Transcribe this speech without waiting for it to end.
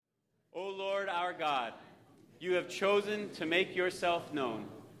our God, you have chosen to make yourself known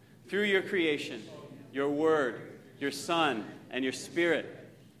through your creation, your word, your Son, and your Spirit.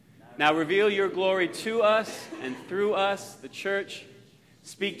 Now reveal your glory to us and through us, the church.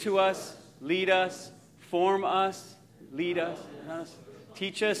 Speak to us, lead us, form us, lead us.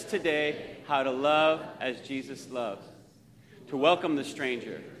 Teach us today how to love as Jesus loves, to welcome the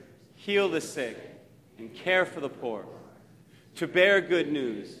stranger, heal the sick, and care for the poor, to bear good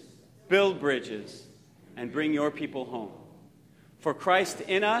news, build bridges, and bring your people home. For Christ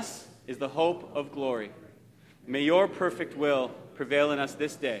in us is the hope of glory. May your perfect will prevail in us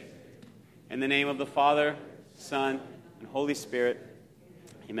this day. In the name of the Father, Son, and Holy Spirit,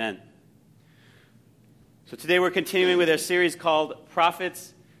 amen. So today we're continuing with our series called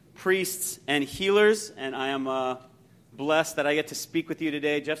Prophets, Priests, and Healers, and I am blessed that I get to speak with you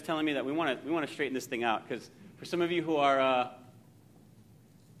today. Jeff's telling me that we want to straighten this thing out, because for some of you who are, I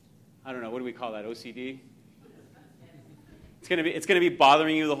don't know, what do we call that, OCD? It's gonna be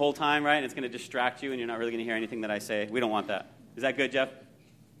bothering you the whole time, right? And it's going to distract you, and you're not really going to hear anything that I say. We don't want that. Is that good, Jeff?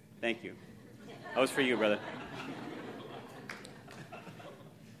 Thank you. That was for you, brother.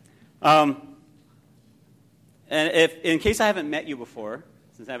 And if, in case I haven't met you before,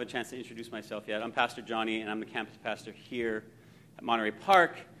 since I have a chance to introduce myself yet, I'm Pastor Johnny, and I'm the campus pastor here at Monterey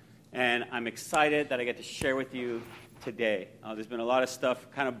Park, and I'm excited that I get to share with you today. There's been a lot of stuff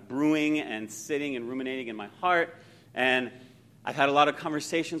kind of brewing and sitting and ruminating in my heart, and I've had a lot of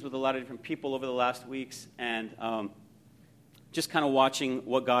conversations with a lot of different people over the last weeks, and just kind of watching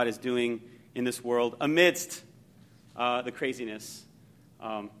what God is doing in this world amidst the craziness.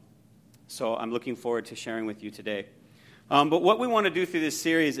 So I'm looking forward to sharing with you today. But what we want to do through this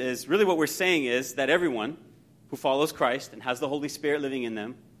series is, really what we're saying is that everyone who follows Christ and has the Holy Spirit living in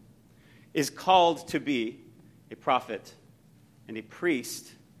them is called to be a prophet and a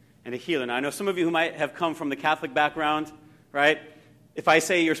priest and a healer. Now, I know some of you who might have come from the Catholic background, right? If I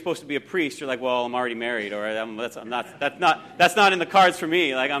say you're supposed to be a priest, you're like, well, I'm already married, or that's not in the cards for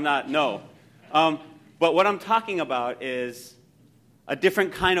me. Like, I'm not, no. But what I'm talking about is a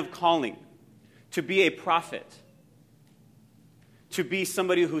different kind of calling, to be a prophet, to be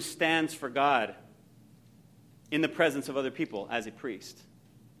somebody who stands for God in the presence of other people as a priest,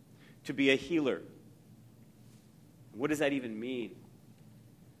 to be a healer. What does that even mean?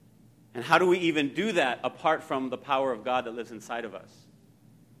 And how do we even do that apart from the power of God that lives inside of us?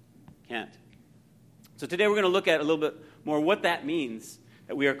 Can't. So today we're going to look at a little bit more what that means,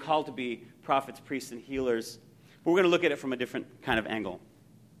 that we are called to be prophets, priests, and healers. But we're going to look at it from a different kind of angle.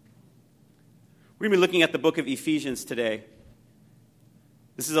 We're going to be looking at the book of Ephesians today.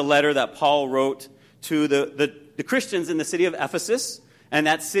 This is a letter that Paul wrote to the Christians in the city of Ephesus, and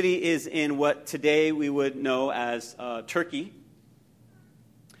that city is in what today we would know as Turkey.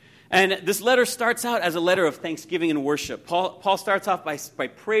 And this letter starts out as a letter of thanksgiving and worship. Paul starts off by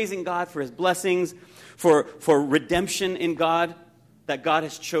praising God for his blessings, for redemption in God, that God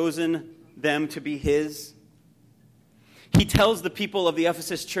has chosen them to be his. He tells the people of the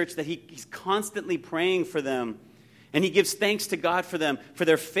Ephesus church that he's constantly praying for them, and he gives thanks to God for them, for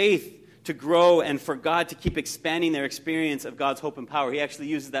their faith to grow, and for God to keep expanding their experience of God's hope and power. He actually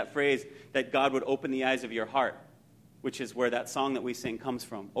uses that phrase, that God would open the eyes of your heart, which is where that song that we sing comes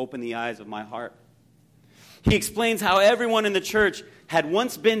from, open the eyes of my heart. He explains how everyone in the church had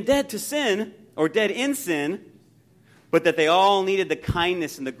once been dead to sin, or dead in sin, but that they all needed the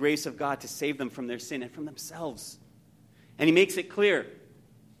kindness and the grace of God to save them from their sin and from themselves. And he makes it clear.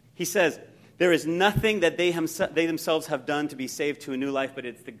 He says, there is nothing that they themselves have done to be saved to a new life, but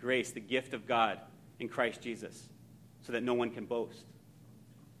it's the grace, the gift of God in Christ Jesus, so that no one can boast.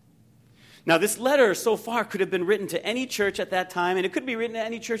 Now, this letter so far could have been written to any church at that time, and it could be written to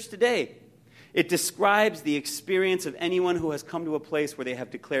any church today. It describes the experience of anyone who has come to a place where they have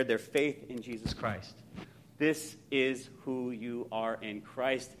declared their faith in Jesus Christ. This is who you are in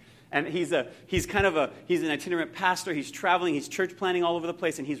Christ. And he's an itinerant pastor. He's traveling. He's church planting all over the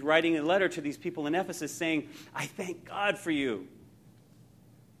place. And he's writing a letter to these people in Ephesus saying, I thank God for you.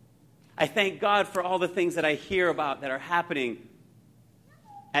 I thank God for all the things that I hear about that are happening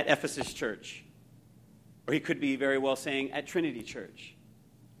at Ephesus Church. Or he could be very well saying at Trinity Church.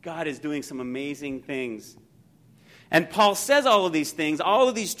 God is doing some amazing things. And Paul says all of these things, all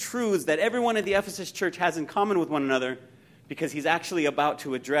of these truths that everyone at the Ephesus church has in common with one another, because he's actually about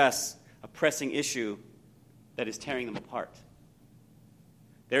to address a pressing issue that is tearing them apart.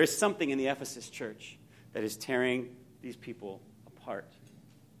 There is something in the Ephesus church that is tearing these people apart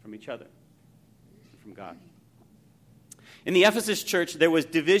from each other, from God. In the Ephesus church, there was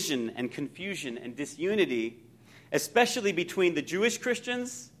division and confusion and disunity, especially between the Jewish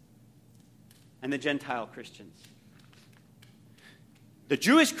Christians and the Gentile Christians. The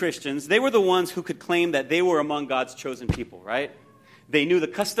Jewish Christians, they were the ones who could claim that they were among God's chosen people, right? They knew the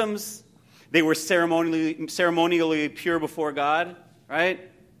customs. They were ceremonially pure before God, right?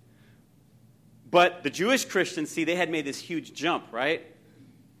 But the Jewish Christians, see, they had made this huge jump, right?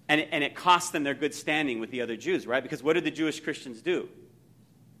 And it cost them their good standing with the other Jews, right? Because what did the Jewish Christians do?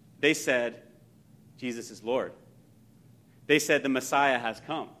 They said, Jesus is Lord. They said the Messiah has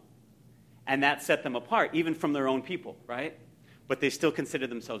come. And that set them apart, even from their own people, right? But they still consider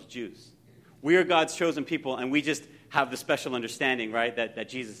themselves Jews. We are God's chosen people, and we just have the special understanding, right, that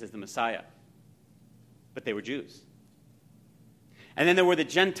Jesus is the Messiah. But they were Jews. And then there were the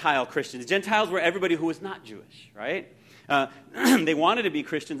Gentile Christians. Gentiles were everybody who was not Jewish, right? They wanted to be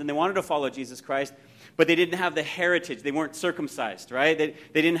Christians, and they wanted to follow Jesus Christ, but they didn't have the heritage. They weren't circumcised, right? They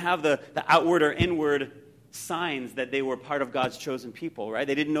didn't have the outward or inward signs that they were part of God's chosen people, right?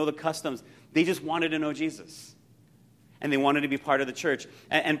 They didn't know the customs. They just wanted to know Jesus. And they wanted to be part of the church.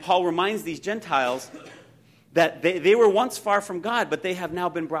 And Paul reminds these Gentiles that they were once far from God, but they have now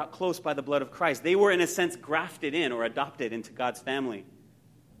been brought close by the blood of Christ. They were, in a sense, grafted in or adopted into God's family.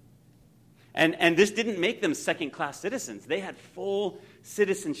 And this didn't make them second-class citizens. They had full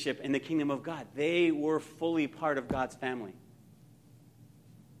citizenship in the kingdom of God. They were fully part of God's family.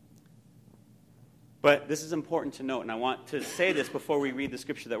 But this is important to note, and I want to say this before we read the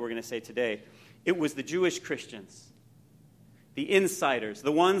scripture that we're going to say today. It was the Jewish Christians, the insiders,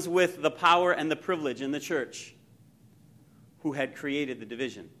 the ones with the power and the privilege in the church, who had created the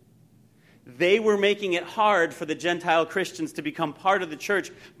division. They were making it hard for the Gentile Christians to become part of the church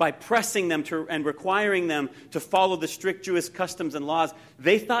by pressing them and requiring them to follow the strict Jewish customs and laws.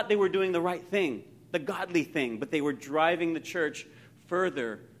 They thought they were doing the right thing, the godly thing, but they were driving the church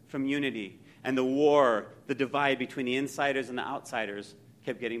further from unity. And the war, the divide between the insiders and the outsiders,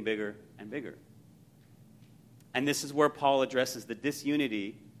 kept getting bigger and bigger. And this is where Paul addresses the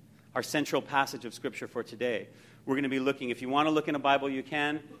disunity, our central passage of Scripture for today. We're going to be looking, if you want to look in a Bible, you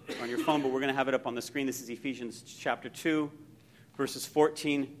can, on your phone, but we're going to have it up on the screen. This is Ephesians chapter 2, verses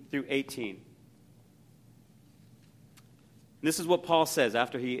 14 through 18. And this is what Paul says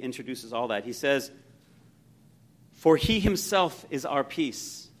after he introduces all that. He says, "For he himself is our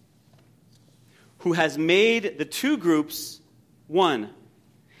peace, who has made the two groups one,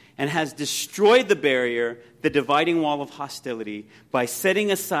 and has destroyed the barrier, the dividing wall of hostility, by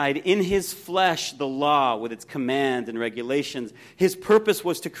setting aside in his flesh the law with its commands and regulations. His purpose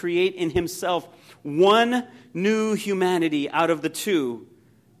was to create in himself one new humanity out of the two,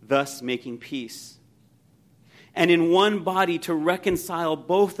 thus making peace. And in one body to reconcile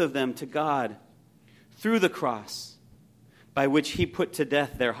both of them to God through the cross, by which he put to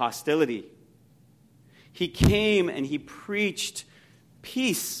death their hostility. He came and he preached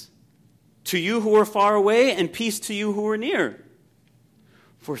peace to you who are far away and peace to you who are near.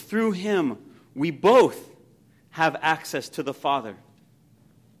 For through him we both have access to the Father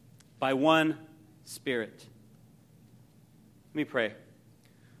by one Spirit." Let me pray.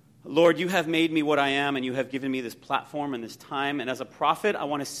 Lord, you have made me what I am, and you have given me this platform and this time. And as a prophet, I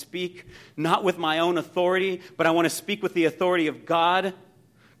want to speak not with my own authority, but I want to speak with the authority of God,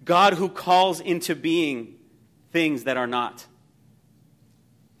 God who calls into being things that are not.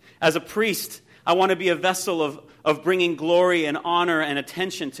 As a priest, I want to be a vessel of bringing glory and honor and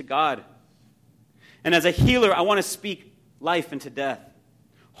attention to God. And as a healer, I want to speak life into death,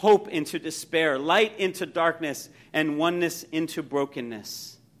 hope into despair, light into darkness, and oneness into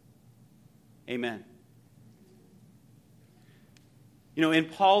brokenness. Amen. You know, in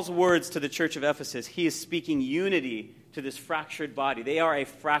Paul's words to the church of Ephesus, he is speaking unity to this fractured body. They are a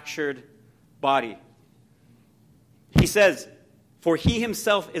fractured body. He says, "For he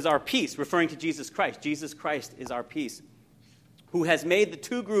himself is our peace," referring to Jesus Christ. Jesus Christ is our peace, who has made the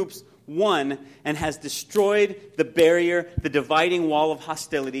two groups one and has destroyed the barrier, the dividing wall of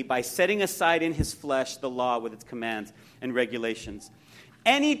hostility by setting aside in his flesh the law with its commands and regulations.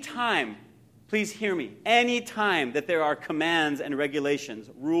 Anytime, please hear me, anytime that there are commands and regulations,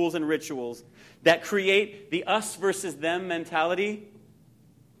 rules and rituals that create the us versus them mentality,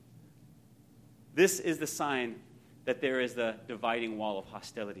 this is the sign that there is the dividing wall of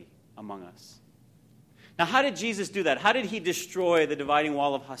hostility among us. Now, how did Jesus do that? How did he destroy the dividing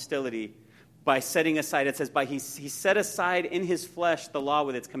wall of hostility? By setting aside, it says, he set aside in his flesh the law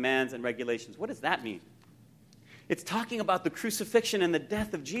with its commands and regulations. What does that mean? It's talking about the crucifixion and the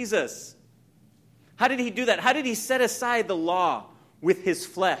death of Jesus. How did he do that? How did he set aside the law with his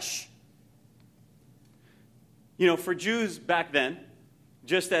flesh? You know, for Jews back then,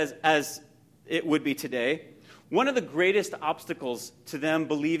 just as it would be today, one of the greatest obstacles to them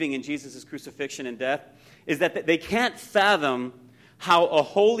believing in Jesus' crucifixion and death is that they can't fathom how a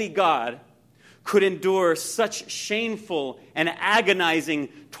holy God could endure such shameful and agonizing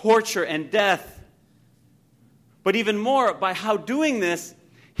torture and death. But even more, by how doing this,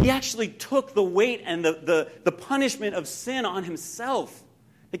 he actually took the weight and the punishment of sin on himself.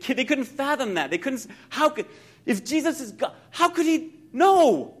 They couldn't fathom that. They couldn't. If Jesus is God, how could he?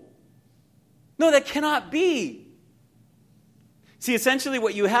 No, that cannot be. See, essentially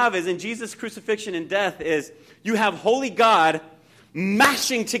what you have is in Jesus' crucifixion and death is you have holy God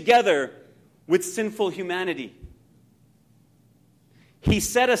mashing together with sinful humanity. He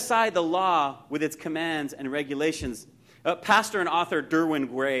set aside the law with its commands and regulations. Pastor and author Derwin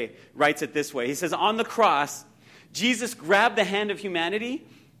Gray writes it this way. He says, on the cross, Jesus grabbed the hand of humanity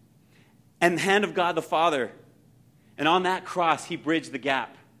and the hand of God the Father. And on that cross, he bridged the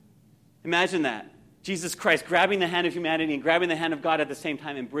gap. Imagine that. Jesus Christ grabbing the hand of humanity and grabbing the hand of God at the same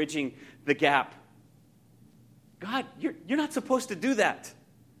time and bridging the gap. God, you're not supposed to do that.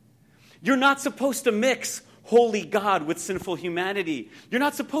 You're not supposed to mix holy God with sinful humanity. You're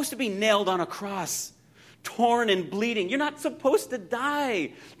not supposed to be nailed on a cross, torn and bleeding. You're not supposed to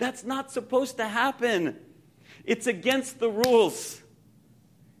die. That's not supposed to happen. It's against the rules.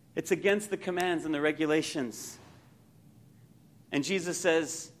 It's against the commands and the regulations. And Jesus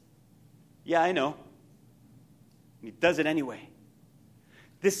says, yeah, I know. He does it anyway.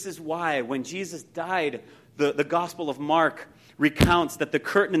 This is why when Jesus died, the Gospel of Mark recounts that the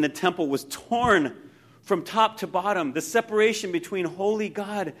curtain in the temple was torn from top to bottom. The separation between holy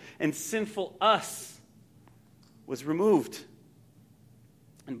God and sinful us was removed.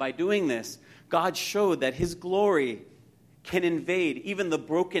 And by doing this, God showed that his glory can invade even the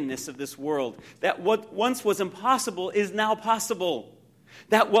brokenness of this world. That what once was impossible is now possible.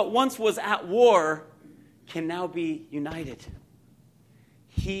 That what once was at war can now be united.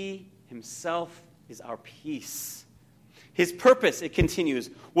 He himself is our peace. His purpose, it continues,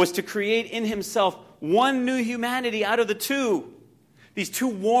 was to create in himself one new humanity out of the two. These two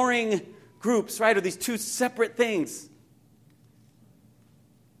warring groups, right? Or these two separate things.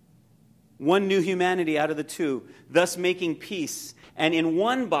 One new humanity out of the two, thus making peace, and in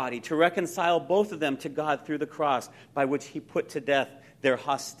one body to reconcile both of them to God through the cross, by which he put to death their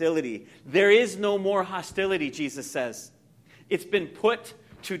hostility. There is no more hostility, Jesus says. It's been put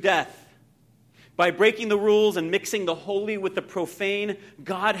to death. By breaking the rules and mixing the holy with the profane,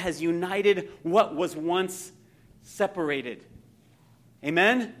 God has united what was once separated.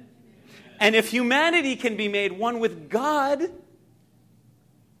 Amen? And if humanity can be made one with God,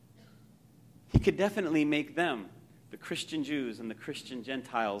 he could definitely make them, the Christian Jews and the Christian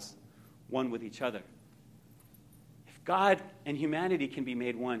Gentiles, one with each other. If God and humanity can be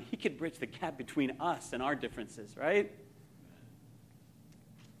made one, he could bridge the gap between us and our differences, right?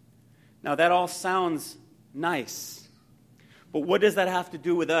 Now, that all sounds nice, but what does that have to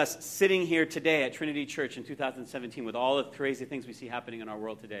do with us sitting here today at Trinity Church in 2017 with all the crazy things we see happening in our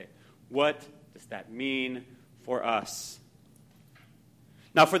world today? What does that mean for us?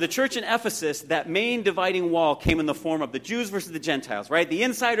 Now, for the church in Ephesus, that main dividing wall came in the form of the Jews versus the Gentiles, right? The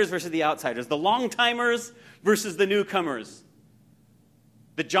insiders versus the outsiders, the long-timers versus the newcomers.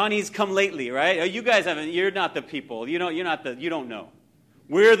 The Johnnies come lately, right? Oh, you guys you're not the people. You don't know.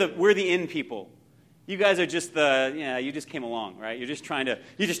 We're the in people. You guys are just you just came along, right? You're just trying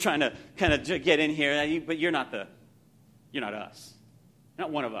to kind of get in here, but you're not us. You're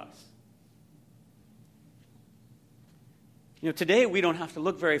not one of us. Today we don't have to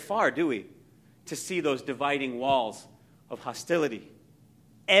look very far, do we, to see those dividing walls of hostility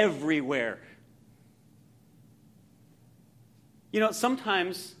everywhere.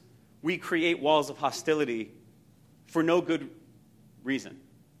 Sometimes we create walls of hostility for no good reason,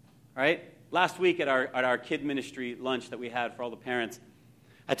 right? Last week at our kid ministry lunch that we had for all the parents,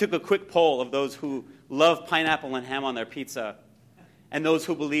 I took a quick poll of those who love pineapple and ham on their pizza and those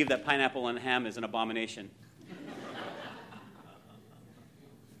who believe that pineapple and ham is an abomination.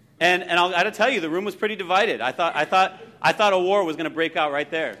 And I got to tell you, the room was pretty divided. I thought a war was going to break out right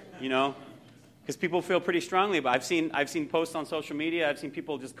there, because people feel pretty strongly about it. I've seen posts on social media. I've seen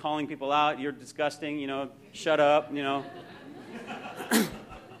people just calling people out. You're disgusting. Shut up.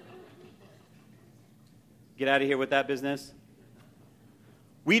 Get out of here with that business.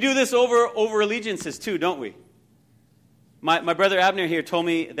 We do this over allegiances too, don't we? My brother Abner here told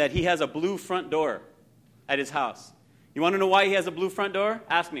me that he has a blue front door at his house. You want to know why he has a blue front door?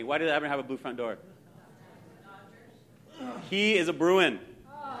 Ask me. Why does Abner have a blue front door? He is a Bruin.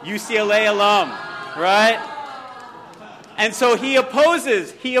 UCLA alum, right? And so he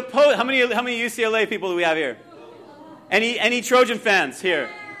opposes. How many UCLA people do we have here? Any Trojan fans here?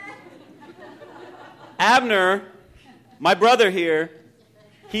 Abner, my brother here,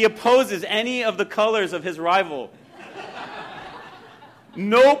 he opposes any of the colors of his rival.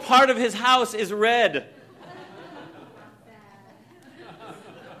 No part of his house is red.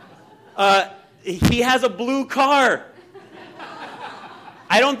 He has a blue car.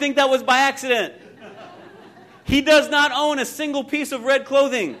 I don't think that was by accident. He does not own a single piece of red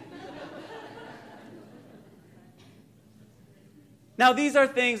clothing. Now, these are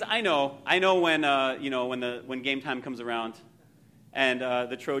things I know. I know when when game time comes around, and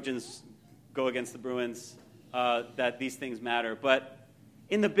the Trojans go against the Bruins, that these things matter. But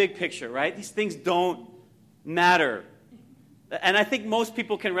in the big picture, right? These things don't matter. And I think most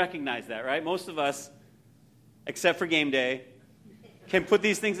people can recognize that, right? Most of us, except for game day, can put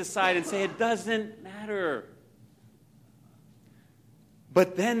these things aside and say, it doesn't matter.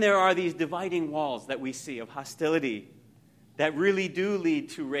 But then there are these dividing walls that we see of hostility that really do lead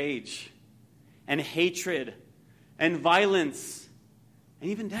to rage and hatred and violence and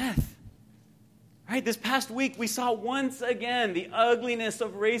even death. Right? This past week, we saw once again the ugliness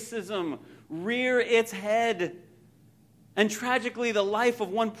of racism rear its head. And tragically, the life of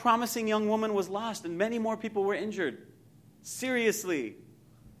one promising young woman was lost, and many more people were injured. Seriously.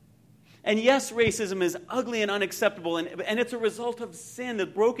 And yes, racism is ugly and unacceptable, and it's a result of sin, the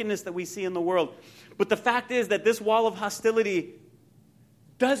brokenness that we see in the world. But the fact is that this wall of hostility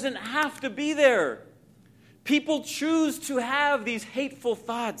doesn't have to be there. People choose to have these hateful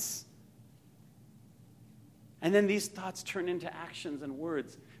thoughts. And then these thoughts turn into actions and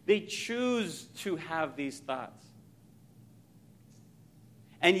words. They choose to have these thoughts.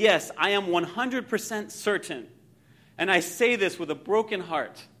 And yes, I am 100% certain, and I say this with a broken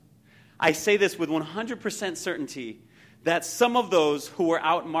heart, I say this with 100% certainty, that some of those who were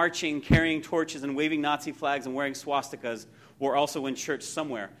out marching, carrying torches and waving Nazi flags and wearing swastikas were also in church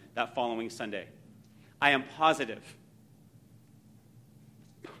somewhere that following Sunday. I am positive.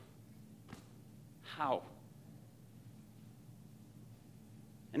 How?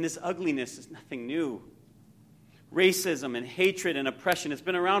 And this ugliness is nothing new. Racism and hatred and oppression, it's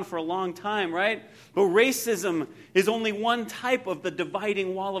been around for a long time, right? But racism is only one type of the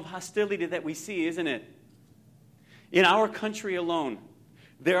dividing wall of hostility that we see, isn't it? In our country alone,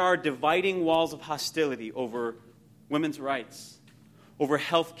 there are dividing walls of hostility over women's rights, over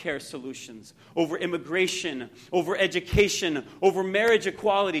health care solutions, over immigration, over education, over marriage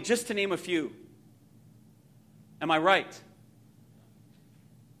equality, just to name a few. Am I right?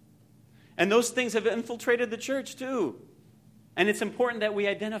 And those things have infiltrated the church too. And it's important that we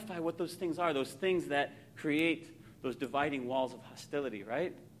identify what those things are, those things that create those dividing walls of hostility,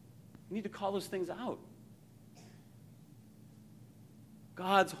 right? We need to call those things out.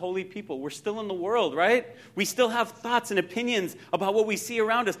 God's holy people, we're still in the world, right? We still have thoughts and opinions about what we see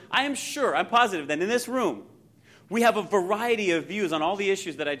around us. I am sure, I'm positive that in this room, we have a variety of views on all the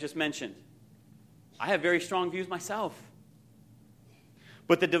issues that I just mentioned. I have very strong views myself.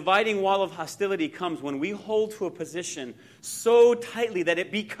 But the dividing wall of hostility comes when we hold to a position so tightly that it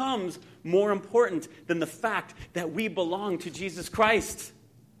becomes more important than the fact that we belong to Jesus Christ.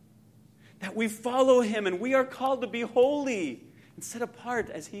 That we follow him and we are called to be holy and set apart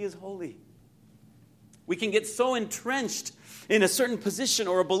as he is holy. We can get so entrenched in a certain position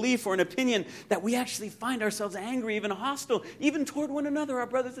or a belief or an opinion that we actually find ourselves angry, even hostile, even toward one another, our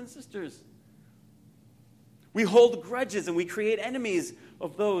brothers and sisters. We hold grudges and we create enemies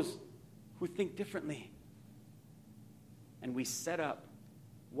of those who think differently. And we set up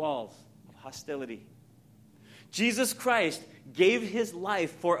walls of hostility. Jesus Christ gave his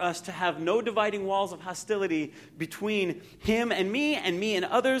life for us to have no dividing walls of hostility between him and me and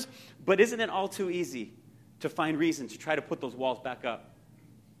others. But isn't it all too easy to find reason to try to put those walls back up?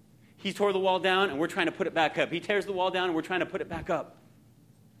 He tore the wall down and we're trying to put it back up. He tears the wall down and we're trying to put it back up.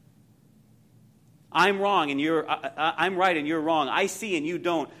 I'm wrong and I'm right and you're wrong. I see and you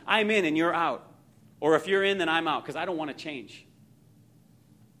don't. I'm in and you're out. Or if you're in, then I'm out because I don't want to change.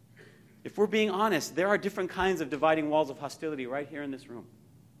 If we're being honest, there are different kinds of dividing walls of hostility right here in this room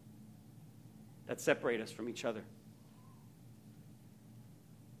that separate us from each other.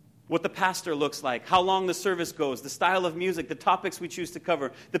 What the pastor looks like, how long the service goes, the style of music, the topics we choose to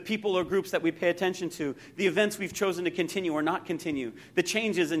cover, the people or groups that we pay attention to, the events we've chosen to continue or not continue, the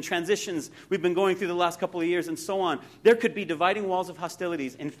changes and transitions we've been going through the last couple of years, and so on. There could be dividing walls of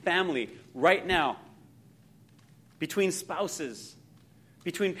hostilities in family right now, between spouses,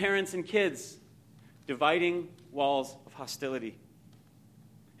 between parents and kids, dividing walls of hostility.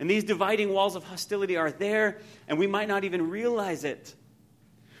 And these dividing walls of hostility are there, and we might not even realize it.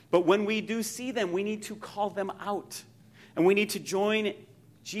 But when we do see them, we need to call them out. And we need to join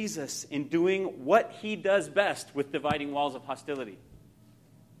Jesus in doing what he does best with dividing walls of hostility.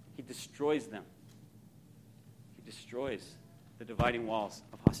 He destroys them. He destroys the dividing walls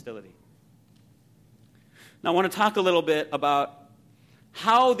of hostility. Now, I want to talk a little bit about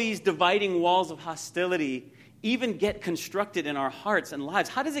how these dividing walls of hostility even get constructed in our hearts and lives.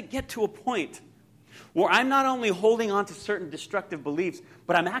 How does it get to a point where I'm not only holding on to certain destructive beliefs,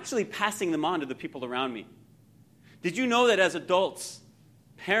 but I'm actually passing them on to the people around me? Did you know that as adults,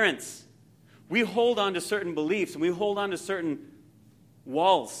 parents, we hold on to certain beliefs and we hold on to certain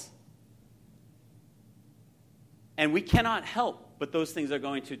walls, and we cannot help but those things are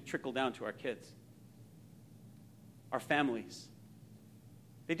going to trickle down to our kids, our families.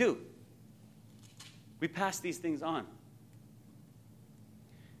 They do. We pass these things on.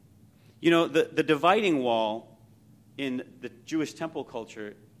 You know, the dividing wall in the Jewish temple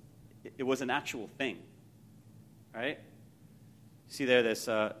culture, it was an actual thing, right? See there, this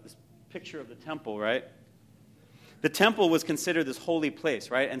picture of the temple, right? The temple was considered this holy place,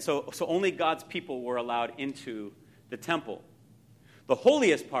 right? And so only God's people were allowed into the temple. The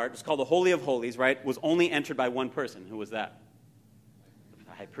holiest part, it's called the Holy of Holies, right, was only entered by one person. Who was that?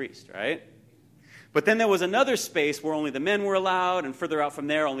 The high priest, right? But then there was another space where only the men were allowed, and further out from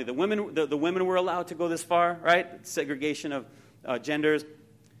there, only the women were allowed to go this far, right? Segregation of genders.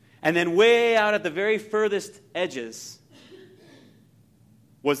 And then way out at the very furthest edges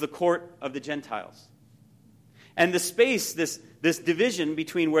was the court of the Gentiles. And the space, this division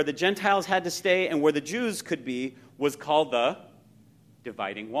between where the Gentiles had to stay and where the Jews could be, was called the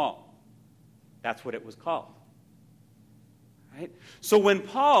dividing wall. That's what it was called. Right? So when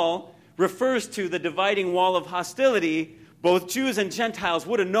Paul refers to the dividing wall of hostility, both Jews and Gentiles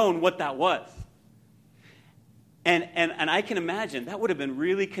would have known what that was. And I can imagine that would have been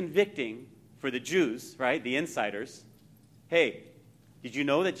really convicting for the Jews, right, the insiders. Hey, did you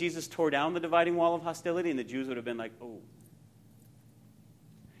know that Jesus tore down the dividing wall of hostility? And the Jews would have been like, oh.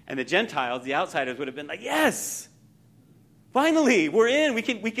 And the Gentiles, the outsiders, would have been like, yes, finally, we're in. We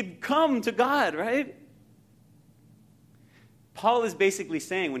can come to God, right? Paul is basically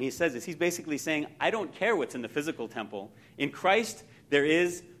saying, when he says this, he's basically saying, I don't care what's in the physical temple. In Christ, there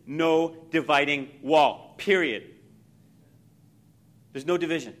is no dividing wall, period. There's no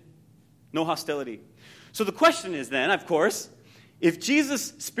division, no hostility. So the question is then, of course, if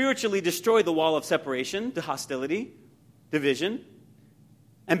Jesus spiritually destroyed the wall of separation, the hostility, division,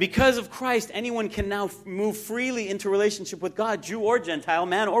 and because of Christ, anyone can now move freely into relationship with God, Jew or Gentile,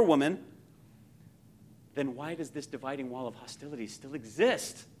 man or woman, then why does this dividing wall of hostility still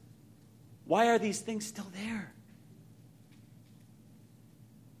exist? Why are these things still there?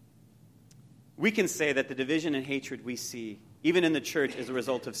 We can say that the division and hatred we see, even in the church, is a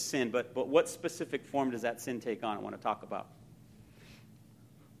result of sin, but what specific form does that sin take on? I want to talk about.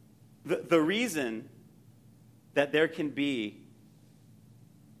 The reason that there can be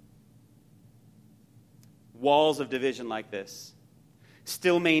walls of division like this,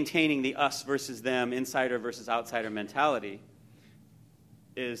 still maintaining the us versus them, insider versus outsider mentality,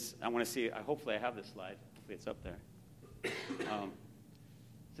 is, I want to see, hopefully I have this slide. Hopefully it's up there.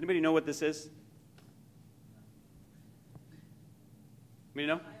 Does anybody know what this is?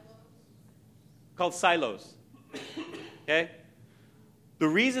 Anybody know? Called silos. Okay? The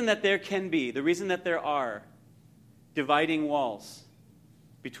reason that there are dividing walls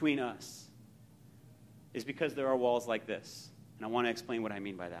between us is because there are walls like this. And I want to explain what I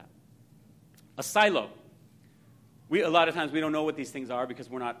mean by that. A silo. A lot of times we don't know what these things are because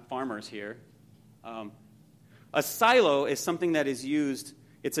we're not farmers here. A silo is something that is used,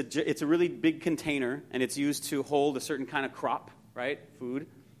 it's a really big container, and it's used to hold a certain kind of crop, right, food.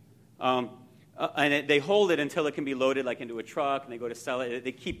 They hold it until it can be loaded like into a truck, and they go to sell it.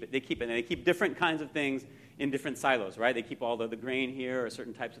 They keep it, and they keep different kinds of things in different silos, right? They keep all the grain here, or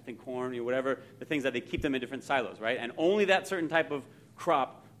certain types of corn, or whatever, the things that they keep them in different silos, right? And only that certain type of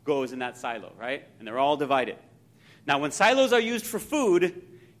crop goes in that silo, right? And they're all divided. Now, when silos are used for food,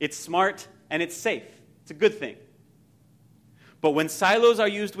 it's smart and it's safe. It's a good thing. But when silos are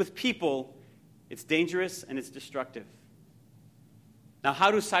used with people, it's dangerous and it's destructive. Now, how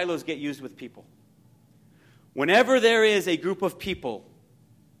do silos get used with people? Whenever there is a group of people,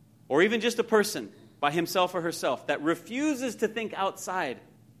 or even just a person by himself or herself, that refuses to think outside,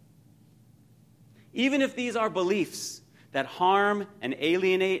 even if these are beliefs that harm and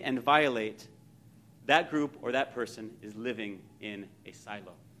alienate and violate, that group or that person is living in a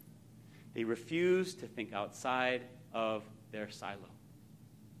silo. They refuse to think outside of their silo.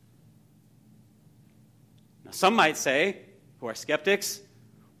 Now, some might say, who are skeptics,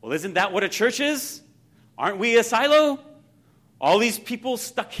 well, isn't that what a church is? Aren't we a silo? All these people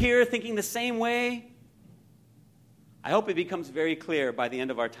stuck here thinking the same way. I hope it becomes very clear by the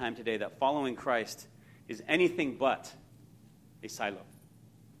end of our time today that following Christ is anything but a silo.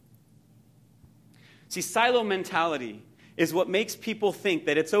 See, silo mentality is what makes people think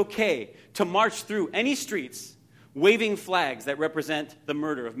that it's okay to march through any streets waving flags that represent the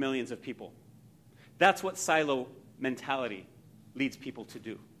murder of millions of people. That's what silo mentality leads people to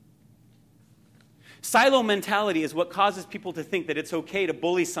do. Silo mentality is what causes people to think that it's okay to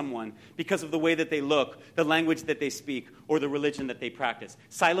bully someone because of the way that they look, the language that they speak, or the religion that they practice.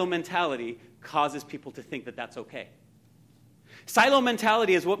 Silo mentality causes people to think that that's okay. Silo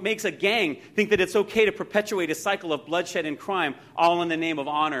mentality is what makes a gang think that it's okay to perpetuate a cycle of bloodshed and crime, all in the name of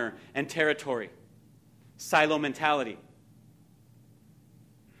honor and territory. Silo mentality.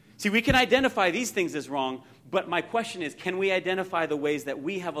 See, we can identify these things as wrong, but my question is, can we identify the ways that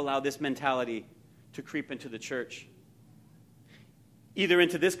we have allowed this mentality to creep into the church? Either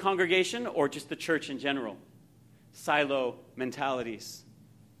into this congregation or just the church in general. Silo mentalities.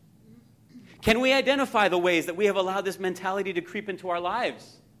 Can we identify the ways that we have allowed this mentality to creep into our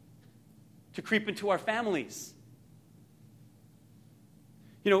lives? To creep into our families?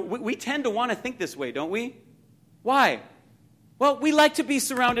 You know, we tend to want to think this way, don't we? Why? Well, we like to be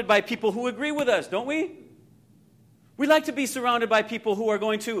surrounded by people who agree with us, don't we? We like to be surrounded by people who are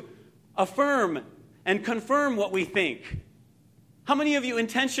going to affirm and confirm what we think. How many of you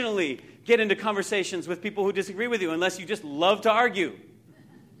intentionally get into conversations with people who disagree with you unless you just love to argue?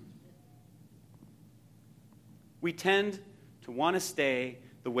 We tend to want to stay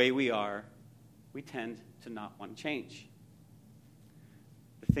the way we are. We tend to not want to change.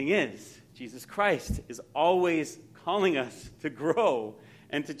 The thing is, Jesus Christ is always calling us to grow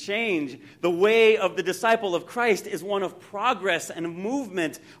and to change. The way of the disciple of Christ is one of progress and of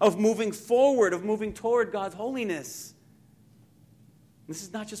movement, of moving forward, of moving toward God's holiness. This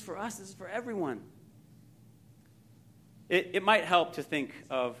is not just for us, this is for everyone. It might help to think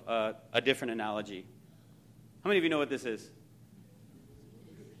of a different analogy. How many of you know what this is?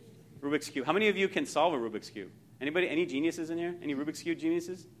 Rubik's Cube. How many of you can solve a Rubik's Cube? Anybody? Any geniuses in here? Any Rubik's Cube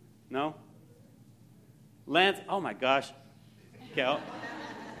geniuses? No? Lance? Oh my gosh. Okay,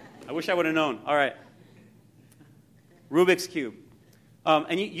 I wish I would have known. All right. Rubik's Cube.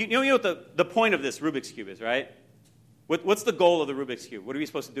 And you know what the point of this Rubik's Cube is, right? What's the goal of the Rubik's Cube? What are we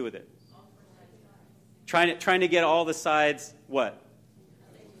supposed to do with it? Trying to get all the sides, what?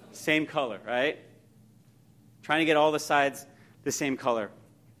 Same color, right? Trying to get all the sides the same color.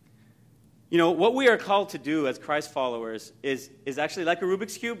 You know, what we are called to do as Christ followers is actually like a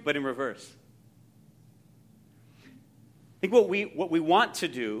Rubik's Cube, but in reverse. I think what we want to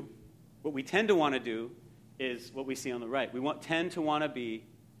do, what we tend to want to do, is what we see on the right. We tend to want to be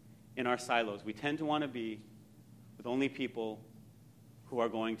in our silos. We tend to want to be with only people who are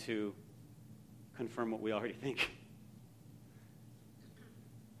going to confirm what we already think.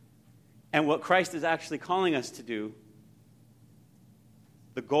 And what Christ is actually calling us to do,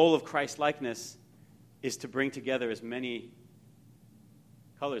 the goal of Christ-likeness, is to bring together as many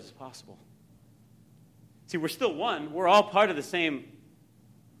colors as possible. See, we're still one. We're all part of the same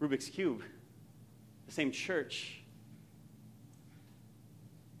Rubik's Cube, the same church.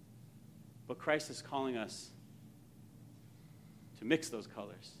 But Christ is calling us to mix those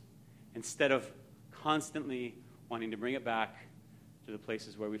colors instead of constantly wanting to bring it back to the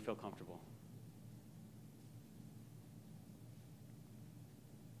places where we feel comfortable.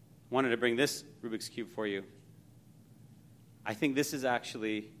 I wanted to bring this Rubik's Cube for you. I think this is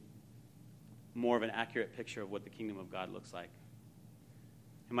actually more of an accurate picture of what the kingdom of God looks like.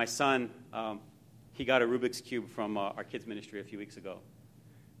 And my son, he got a Rubik's Cube from our kids' ministry a few weeks ago.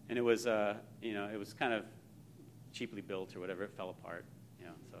 And it was, it was kind of cheaply built or whatever. It fell apart,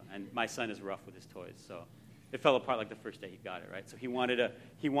 and my son is rough with his toys, so it fell apart like the first day he got it, right? So he wanted a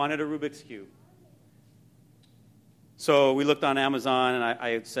Rubik's Cube. So we looked on Amazon, and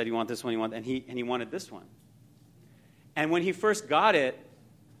I said, "You want this one? And he wanted this one." And when he first got it,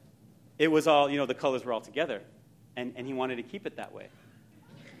 it was all, the colors were all together, and he wanted to keep it that way.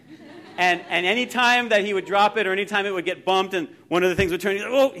 And any time that he would drop it, or any time it would get bumped, and one of the things would turn,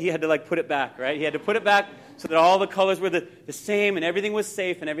 he had to put it back, right? He had to put it back so that all the colors were the same, and everything was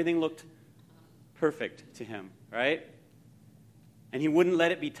safe, and everything looked perfect to him, right? And he wouldn't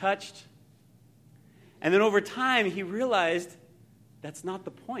let it be touched. And then over time, he realized that's not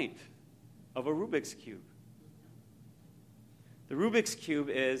the point of a Rubik's Cube. The Rubik's Cube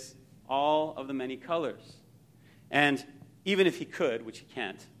is all of the many colors. And even if he could, which he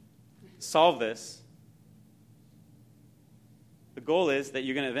can't, solve this, the goal is that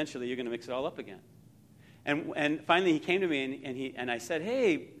you're going to mix it all up again. And finally he came to me and I said,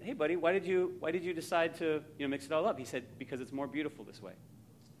 hey buddy, why did you decide to mix it all up? He said, because it's more beautiful this way.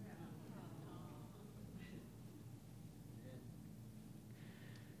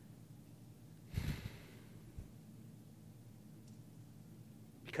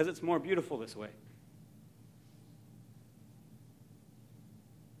 Because it's more beautiful this way.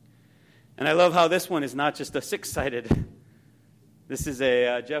 And I love how this one is not just a 6-sided. This is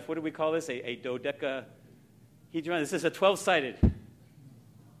a, Jeff, what do we call this? A dodecahedron. This is a 12-sided.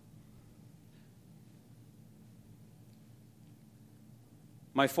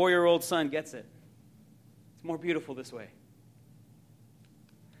 My 4-year-old son gets it. It's more beautiful this way.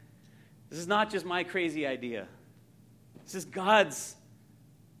 This is not just my crazy idea. This is God's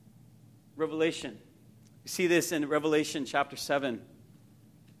revelation. You see this in Revelation chapter 7.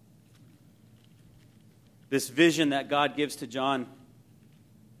 This vision that God gives to John.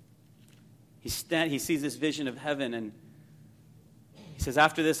 He sees this vision of heaven, and he says,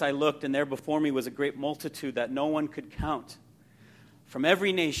 after this I looked, and there before me was a great multitude that no one could count, from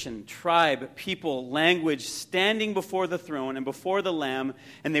every nation, tribe, people, language, standing before the throne and before the Lamb,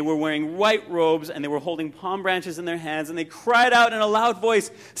 and they were wearing white robes, and they were holding palm branches in their hands, and they cried out in a loud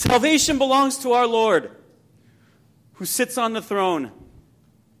voice, salvation belongs to our Lord, who sits on the throne,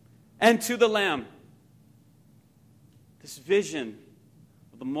 and to the Lamb. This vision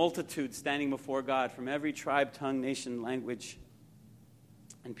of the multitude standing before God from every tribe, tongue, nation, language,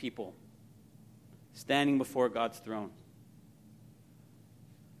 and people, standing before God's throne.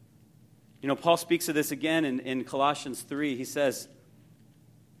 Paul speaks of this again in Colossians 3. He says,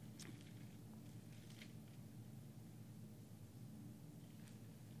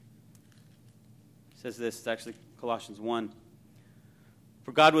 this, it's actually Colossians 1.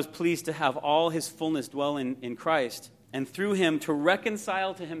 For God was pleased to have all his fullness dwell in Christ, and through him to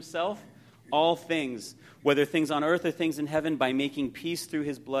reconcile to himself all things, whether things on earth or things in heaven, by making peace through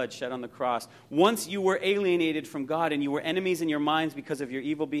his blood shed on the cross. Once you were alienated from God, and you were enemies in your minds because of your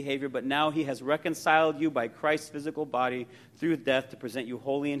evil behavior, but now he has reconciled you by Christ's physical body through death to present you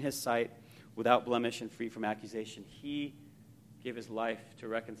holy in his sight, without blemish and free from accusation. He gave his life to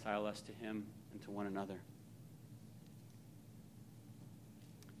reconcile us to him and to one another.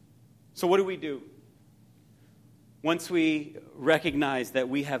 So what do we do? Once we recognize that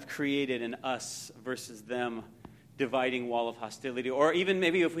we have created an us versus them dividing wall of hostility, or even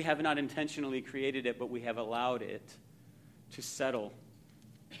maybe if we have not intentionally created it, but we have allowed it to settle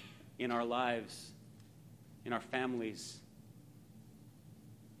in our lives, in our families,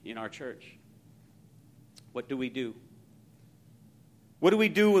 in our church, what do we do? What do we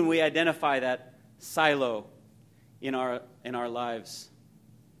do when we identify that silo in our lives?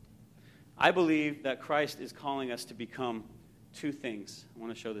 I believe that Christ is calling us to become two things. I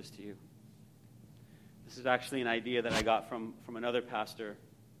want to show this to you. This is actually an idea that I got from another pastor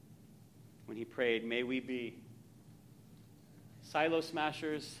when he prayed, may we be silo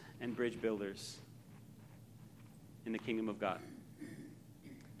smashers and bridge builders in the kingdom of God.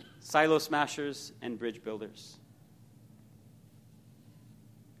 Silo smashers and bridge builders.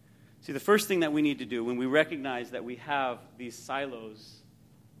 See, the first thing that we need to do when we recognize that we have these silos,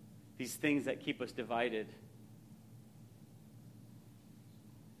 these things that keep us divided,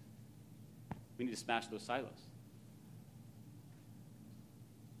 we need to smash those silos.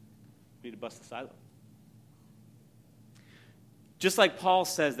 We need to bust the silo. Just like Paul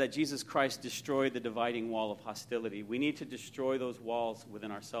says that Jesus Christ destroyed the dividing wall of hostility, we need to destroy those walls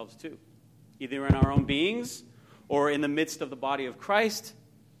within ourselves too, either in our own beings or in the midst of the body of Christ.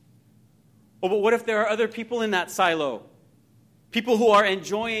 Oh, but what if there are other people in that silo? People who are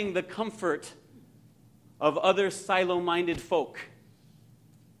enjoying the comfort of other silo-minded folk.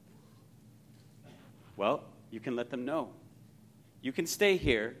 Well, you can let them know. You can stay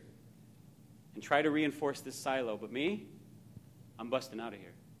here and try to reinforce this silo, but me, I'm busting out of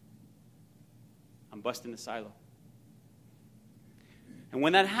here. I'm busting the silo. And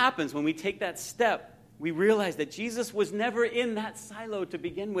when that happens, when we take that step, we realize that Jesus was never in that silo to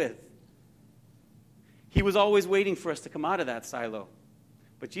begin with. He was always waiting for us to come out of that silo.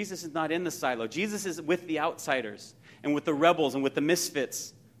 But Jesus is not in the silo. Jesus is with the outsiders and with the rebels and with the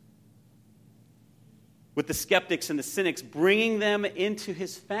misfits, with the skeptics and the cynics, bringing them into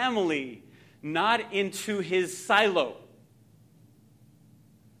his family, not into his silo.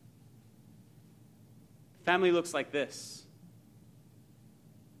 Family looks like this.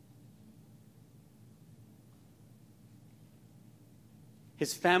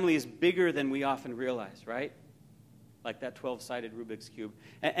 His family is bigger than we often realize, right? Like that 12-sided Rubik's Cube.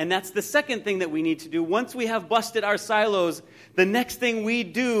 And that's the second thing that we need to do. Once we have busted our silos, the next thing we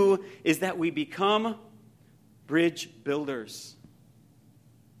do is that we become bridge builders.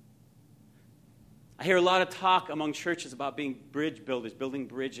 I hear a lot of talk among churches about being bridge builders, building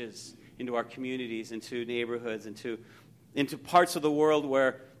bridges into our communities, into neighborhoods, into parts of the world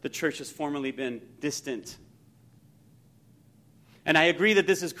where the church has formerly been distant. And I agree that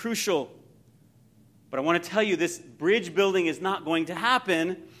this is crucial. But I want to tell you, this bridge building is not going to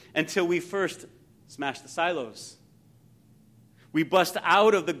happen until we first smash the silos. We bust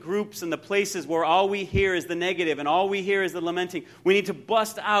out of the groups and the places where all we hear is the negative and all we hear is the lamenting. We need to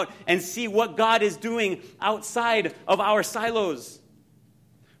bust out and see what God is doing outside of our silos.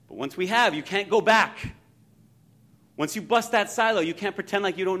 But once we have, you can't go back. Once you bust that silo, you can't pretend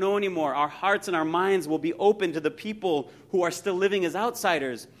like you don't know anymore. Our hearts and our minds will be open to the people who are still living as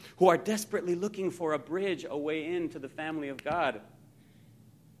outsiders, who are desperately looking for a bridge, a way into the family of God.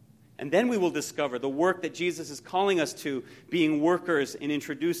 And then we will discover the work that Jesus is calling us to, being workers in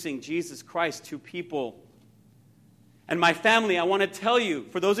introducing Jesus Christ to people. And my family, I want to tell you,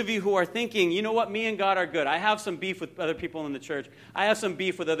 for those of you who are thinking, you know what, me and God are good. I have some beef with other people in the church. I have some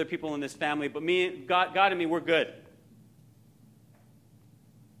beef with other people in this family, but God and me, we're good.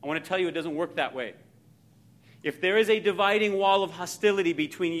 I want to tell you it doesn't work that way. If there is a dividing wall of hostility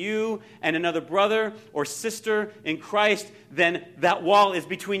between you and another brother or sister in Christ, then that wall is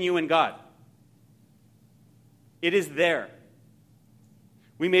between you and God. It is there.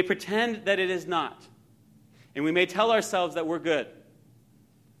 We may pretend that it is not. And we may tell ourselves that we're good.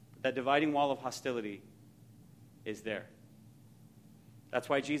 But that dividing wall of hostility is there. That's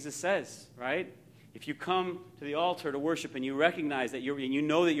why Jesus says, right? If you come to the altar to worship and you recognize that and you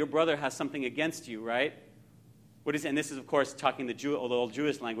know that your brother has something against you, right? What is, and this is, of course, talking the old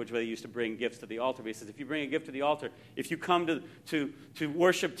Jewish language where they used to bring gifts to the altar. But he says, if you bring a gift to the altar, if you come to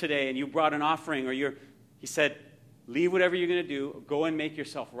worship today and you brought an offering, he said, leave whatever you're going to do, go and make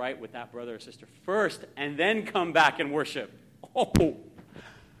yourself right with that brother or sister first, and then come back and worship. Oh,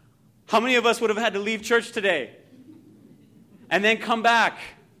 how many of us would have had to leave church today and then come back,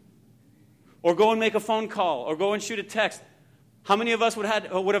 or go and make a phone call, or go and shoot a text? How many of us would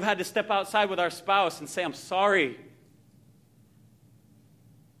have had to step outside with our spouse and say, I'm sorry?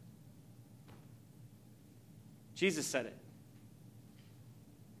 Jesus said it.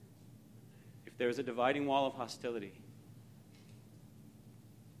 If there is a dividing wall of hostility,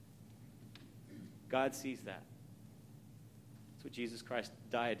 God sees that. That's what Jesus Christ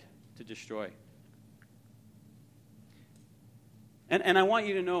died to destroy. And I want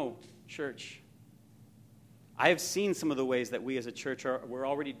you to know, church, I have seen some of the ways that we as a church we're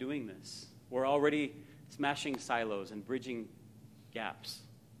already doing this. We're already smashing silos and bridging gaps.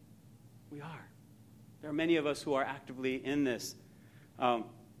 We are. There are many of us who are actively in this. Friend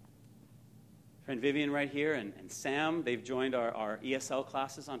Vivian right here and Sam, they've joined our ESL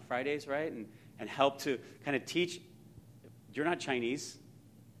classes on Fridays, right? And help to kind of teach. You're not Chinese,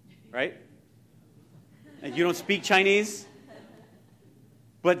 right? And you don't speak Chinese.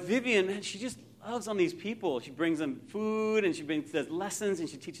 But Vivian, man, she just loves on these people. She brings them food, and she does lessons, and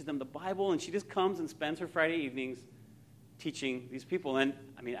she teaches them the Bible, and she just comes and spends her Friday evenings teaching these people. And,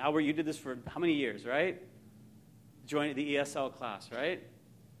 I mean, Albert, you did this for how many years, right? Joined the ESL class, right?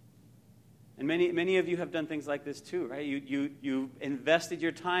 And many of you have done things like this too, right? You invested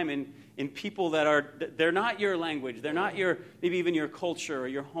your time in people that they're not your language, they're not your, maybe even your culture or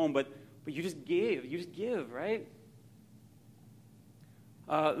your home, but you just give, right?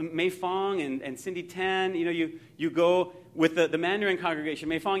 Mei Fong and Cindy Tan, you go with the Mandarin congregation.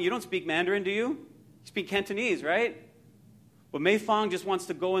 Mei Fong, you don't speak Mandarin, do you? You speak Cantonese, right? Well, Mei Fong just wants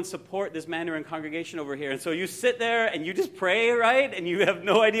to go and support this Mandarin congregation over here. And so you sit there and you just pray, right? And you have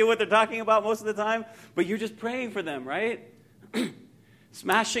no idea what they're talking about most of the time, but you're just praying for them, right?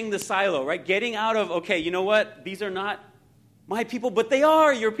 Smashing the silo, right? Getting out of, okay, you know what? These are not my people, but they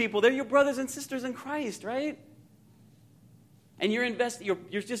are your people. They're your brothers and sisters in Christ, right? And you're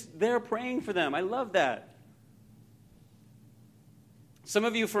just there praying for them. I love that. Some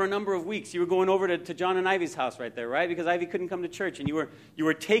of you, for a number of weeks, you were going over to John and Ivy's house right there, right? Because Ivy couldn't come to church, and you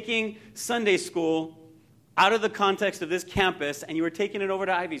were taking Sunday school out of the context of this campus, and you were taking it over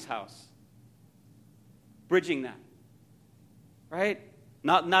to Ivy's house. Bridging that, right?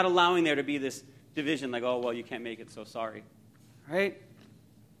 Not allowing there to be this division, like, oh, well, you can't make it, so sorry, right?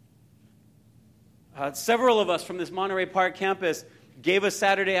 Several of us from this Monterey Park campus gave us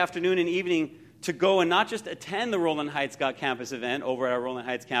Saturday afternoon and evening to go and not just attend the Roland Heights God Campus event over at our Roland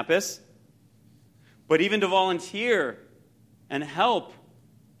Heights campus, but even to volunteer and help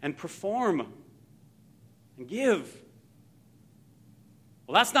and perform and give.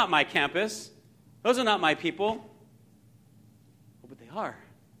 Well, that's not my campus. Those are not my people. Oh, but they are.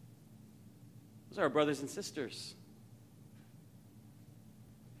 Those are our brothers and sisters.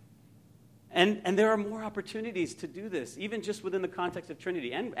 And there are more opportunities to do this, even just within the context of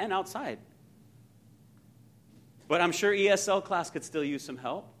Trinity and outside. But I'm sure ESL class could still use some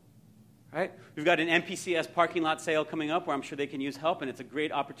help, right? We've got an MPCS parking lot sale coming up where I'm sure they can use help, and it's a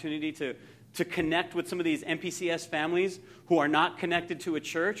great opportunity to connect with some of these MPCS families who are not connected to a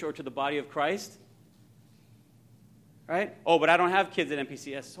church or to the body of Christ, right? Oh, but I don't have kids at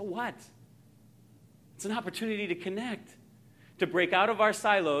MPCS. So what? It's an opportunity to connect, to break out of our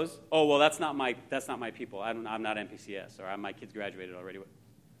silos. Oh, well, that's not my people. I'm not MPCS, or my kids graduated already.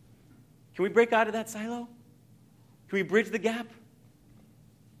 Can we break out of that silo? Can we bridge the gap?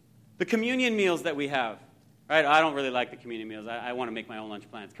 The communion meals that we have, right? I don't really like the communion meals. I want to make my own lunch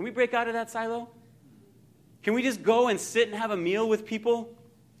plans. Can we break out of that silo? Can we just go and sit and have a meal with people,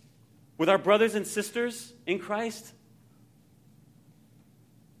 with our brothers and sisters in Christ?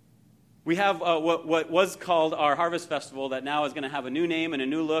 We have what was called our Harvest Festival that now is going to have a new name and a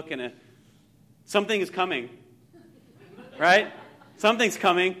new look, and something is coming, right? Something's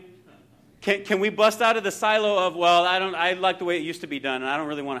coming. Can we bust out of the silo of, well, I like the way it used to be done, and I don't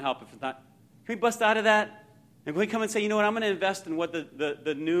really want to help if it's not. Can we bust out of that? And can we come and say, you know what, I'm going to invest in what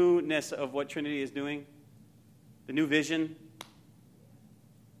the newness of what Trinity is doing, the new vision,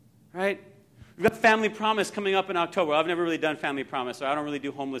 right? We've got Family Promise coming up in October. I've never really done Family Promise, so I don't really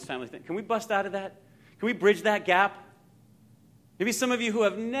do homeless family things. Can we bust out of that? Can we bridge that gap? Maybe some of you who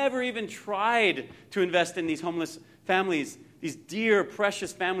have never even tried to invest in these homeless families, these dear,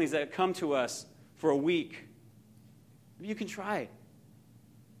 precious families that come to us for a week. Maybe you can try.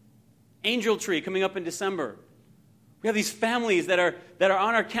 Angel Tree coming up in December. We have these families that are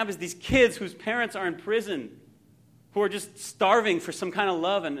on our campus, these kids whose parents are in prison, who are just starving for some kind of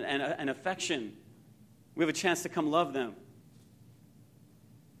love and affection. We have a chance to come love them.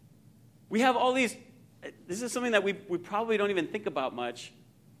 We have all these, this is something that we probably don't even think about much,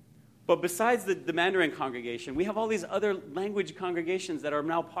 but besides the Mandarin congregation, we have all these other language congregations that are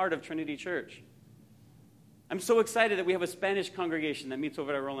now part of Trinity Church. I'm so excited that we have a Spanish congregation that meets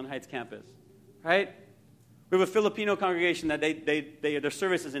over at our Roland Heights campus, right? We have a Filipino congregation that their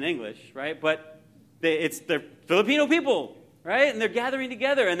service is in English, right? But they're Filipino people, right? And they're gathering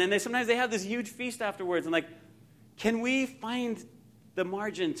together, and then sometimes they have this huge feast afterwards. And can we find the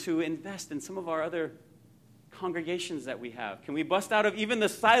margin to invest in some of our other congregations that we have? Can we bust out of even the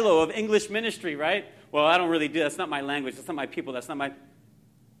silo of English ministry, right? Well, I don't really do. That's not my language. That's not my people. That's not my...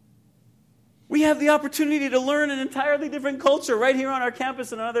 We have the opportunity to learn an entirely different culture right here on our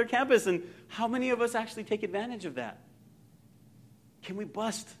campus and on other campus. And how many of us actually take advantage of that? Can we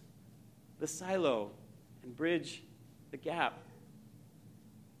bust the silo and bridge the gap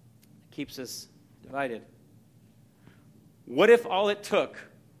that keeps us divided? What if all it took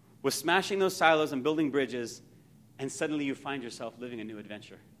was smashing those silos and building bridges, and suddenly you find yourself living a new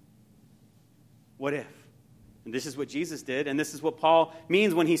adventure? What if? And this is what Jesus did, and this is what Paul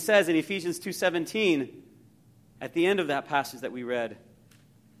means when he says in Ephesians 2:17, at the end of that passage that we read,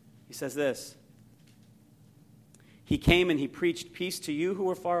 he says this: He came and he preached peace to you who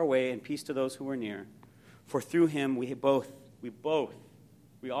were far away and peace to those who were near. For through him we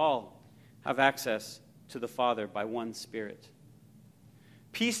all have access to the Father by one Spirit.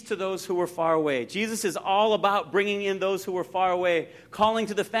 Peace to those who were far away. Jesus is all about bringing in those who were far away, calling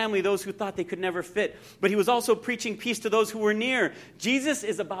to the family those who thought they could never fit. But he was also preaching peace to those who were near. Jesus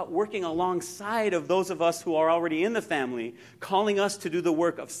is about working alongside of those of us who are already in the family, calling us to do the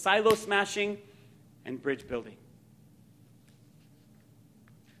work of silo smashing and bridge building.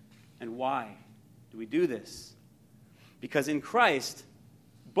 And why do we do this? Because in Christ,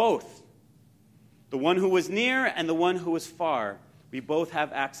 both, the one who was near and the one who was far, we both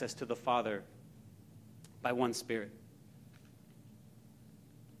have access to the Father by one Spirit.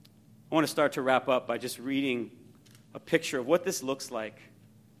 I want to start to wrap up by just reading a picture of what this looks like.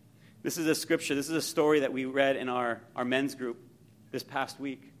 This is a scripture, this is a story that we read in our men's group this past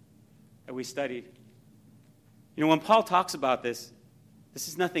week that we studied. You know, when Paul talks about this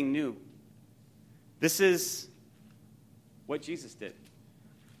is nothing new. This is what Jesus did.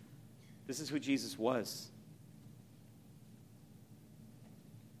 This is who Jesus was.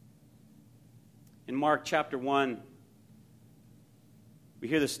 In Mark chapter 1, we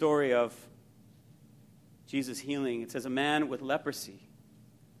hear the story of Jesus healing. It says, a man with leprosy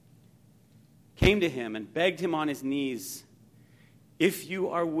came to him and begged him on his knees, "If you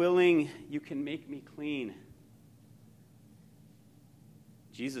are willing, you can make me clean."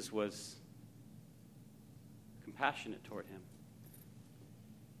 Jesus was compassionate toward him.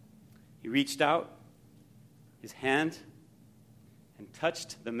 He reached out his hand and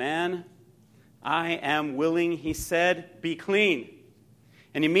touched the man. I am willing, he said, be clean.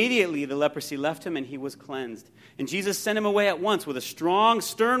 And immediately the leprosy left him and he was cleansed. And Jesus sent him away at once with a strong,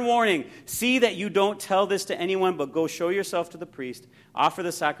 stern warning. See that you don't tell this to anyone, but go show yourself to the priest. Offer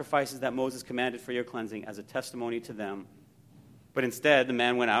the sacrifices that Moses commanded for your cleansing as a testimony to them. But instead, the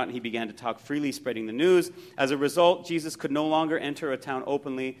man went out and he began to talk freely, spreading the news. As a result, Jesus could no longer enter a town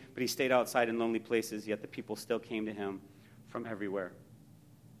openly, but he stayed outside in lonely places, yet the people still came to him from everywhere.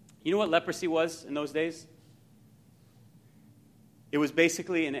 You know what leprosy was in those days? It was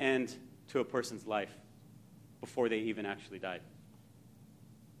basically an end to a person's life before they even actually died.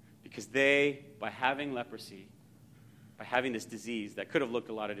 Because they, by having leprosy, by having this disease that could have looked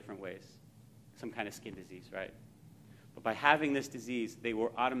a lot of different ways, some kind of skin disease, right? But by having this disease, they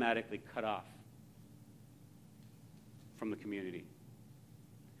were automatically cut off from the community.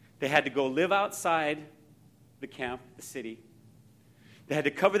 They had to go live outside the camp, the city. They had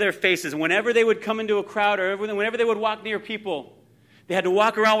to cover their faces. And whenever they would come into a crowd or whenever they would walk near people, they had to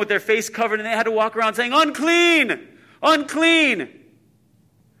walk around with their face covered and they had to walk around saying, unclean, unclean.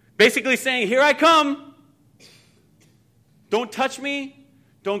 Basically saying, here I come. Don't touch me.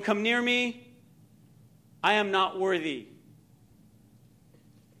 Don't come near me. I am not worthy.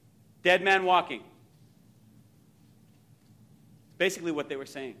 Dead man walking. Basically what they were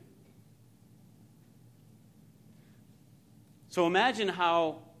saying. So imagine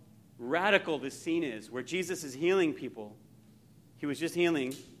how radical this scene is, where Jesus is healing people. He was just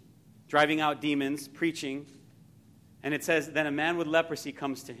healing, driving out demons, preaching. And it says, then a man with leprosy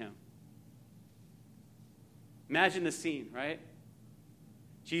comes to him. Imagine the scene, right?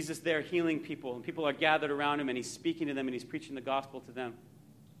 Jesus there healing people, and people are gathered around him, and he's speaking to them, and he's preaching the gospel to them.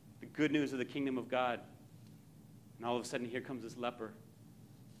 The good news of the kingdom of God. And all of a sudden, here comes this leper.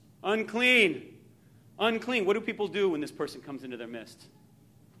 Unclean! Unclean. What do people do when this person comes into their midst?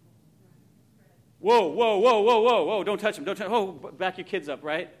 Whoa, whoa, whoa, whoa, whoa, whoa, don't touch him, don't touch him. Oh, back your kids up,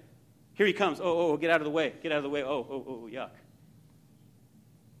 right? Here he comes. Oh, get out of the way. Get out of the way. Oh, yuck.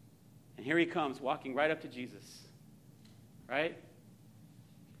 And here he comes, walking right up to Jesus. Right?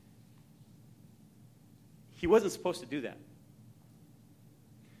 He wasn't supposed to do that.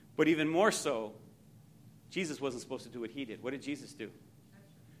 But even more so, Jesus wasn't supposed to do what he did. What did Jesus do?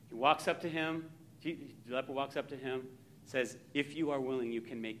 He walks up to him. The leper walks up to him, says, if you are willing, you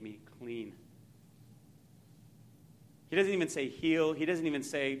can make me clean. He doesn't even say heal. He doesn't even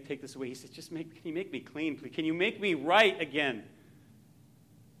say take this away. He says, can you make me clean, please? Can you make me right again?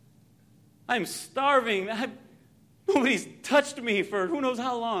 I'm starving. Nobody's touched me for who knows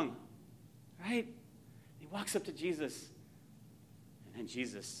how long. Right? He walks up to Jesus. And then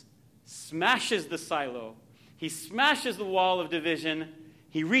Jesus smashes the silo. He smashes the wall of division.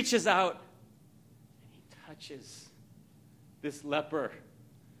 He reaches out. And he touches this leper.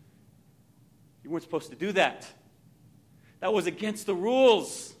 You weren't supposed to do that. That was against the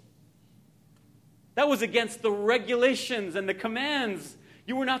rules. That was against the regulations and the commands.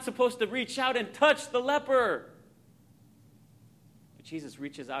 You were not supposed to reach out and touch the leper. But Jesus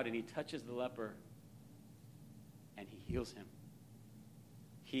reaches out and he touches the leper and he heals him.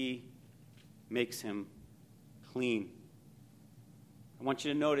 He makes him clean. I want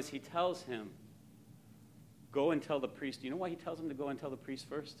you to notice he tells him, go and tell the priest. Do you know why he tells him to go and tell the priest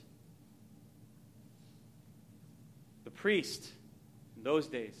first? The priest in those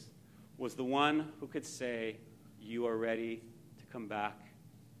days was the one who could say, you are ready to come back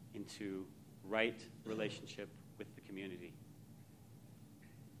into right relationship with the community.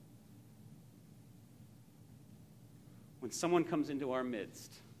 When someone comes into our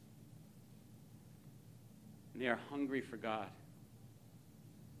midst and they are hungry for God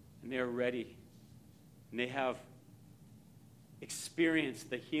and they are ready and they have experienced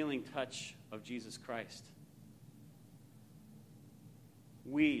the healing touch of Jesus Christ,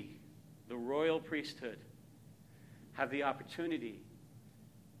 we, the royal priesthood, have the opportunity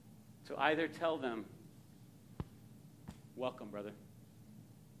to either tell them, welcome, brother.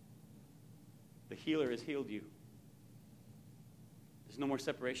 The healer has healed you. There's no more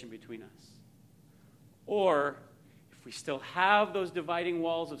separation between us. Or, if we still have those dividing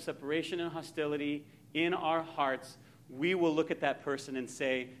walls of separation and hostility in our hearts, we will look at that person and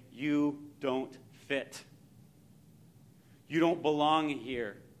say, you don't fit. You don't belong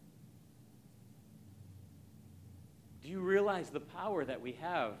here. Do you realize the power that we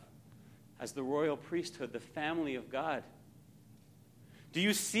have as the royal priesthood, the family of God? Do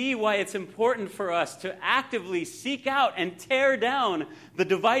you see why it's important for us to actively seek out and tear down the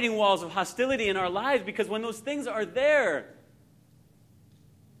dividing walls of hostility in our lives? Because when those things are there,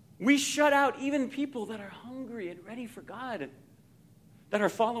 we shut out even people that are hungry and ready for God, that are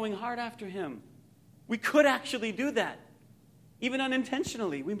following hard after Him. We could actually do that. Even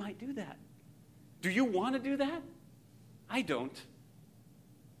unintentionally, we might do that. Do you want to do that? I don't.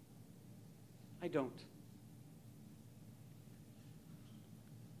 I don't.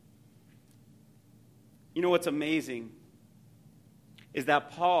 You know what's amazing is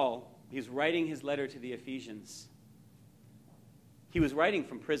that Paul, he's writing his letter to the Ephesians. He was writing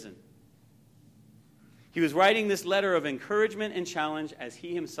from prison. He was writing this letter of encouragement and challenge as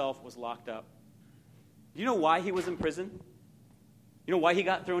he himself was locked up. Do you know why he was in prison? You know why he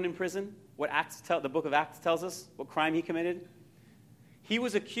got thrown in prison? What the book of Acts tells us? What crime he committed? He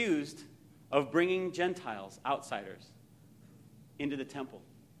was accused of bringing Gentiles, outsiders, into the temple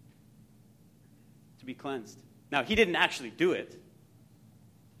to be cleansed. Now, he didn't actually do it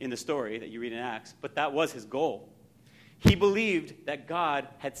in the story that you read in Acts, but that was his goal. He believed that God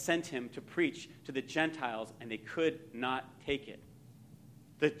had sent him to preach to the Gentiles, and they could not take it.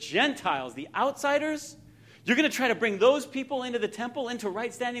 The Gentiles, the outsiders, you're going to try to bring those people into the temple, into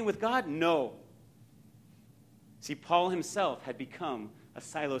right standing with God? No. See, Paul himself had become a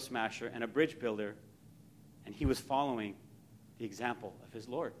silo smasher and a bridge builder, and he was following the example of his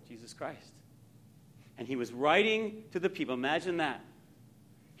Lord, Jesus Christ. And he was writing to the people. Imagine that.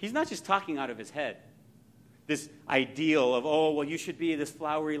 He's not just talking out of his head. This ideal of, oh, well, you should be this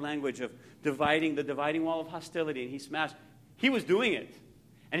flowery language of the dividing wall of hostility, and he smashed. He was doing it,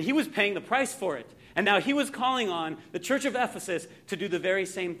 and he was paying the price for it. And now he was calling on the church of Ephesus to do the very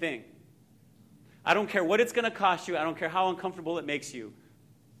same thing. I don't care what it's going to cost you. I don't care how uncomfortable it makes you.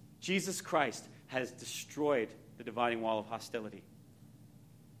 Jesus Christ has destroyed the dividing wall of hostility.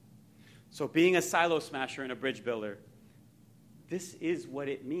 So being a silo smasher and a bridge builder, this is what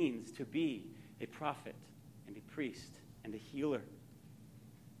it means to be a prophet and a priest and a healer.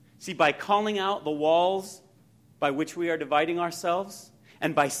 See, by calling out the walls by which we are dividing ourselves,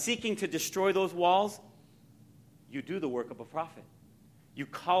 and by seeking to destroy those walls, you do the work of a prophet. You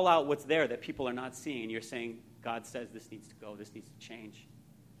call out what's there that people are not seeing, and you're saying, God says this needs to go, this needs to change.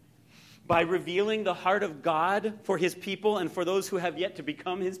 By revealing the heart of God for his people and for those who have yet to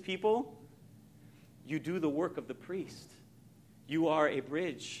become his people, you do the work of the priest. You are a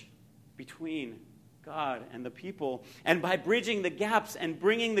bridge between God and the people. And by bridging the gaps and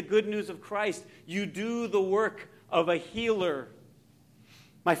bringing the good news of Christ, you do the work of a healer.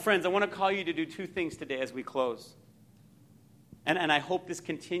 My friends, I want to call you to do two things today as we close. And I hope this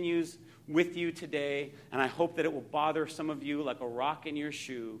continues with you today, and I hope that it will bother some of you like a rock in your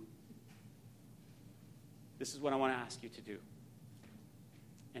shoe. This is what I want to ask you to do.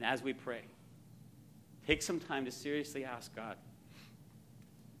 And as we pray, take some time to seriously ask God,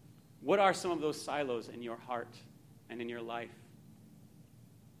 what are some of those silos in your heart and in your life?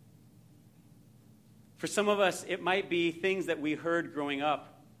 For some of us, it might be things that we heard growing up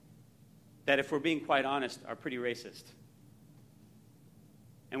that, if we're being quite honest, are pretty racist.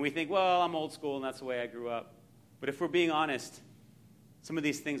 And we think, well, I'm old school and that's the way I grew up. But if we're being honest, some of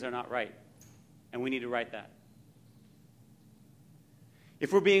these things are not right. And we need to right that.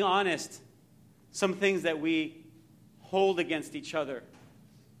 If we're being honest, some things that we hold against each other,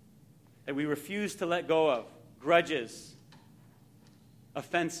 that we refuse to let go of, grudges,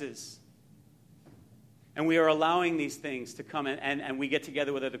 offenses, and we are allowing these things to come in, and we get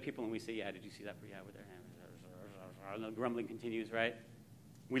together with other people and we say, yeah, did you see that? Yeah, with their hand. And the grumbling continues, right?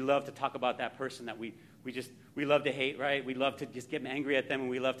 We love to talk about that person that we love to hate, right? We love to just get angry at them, and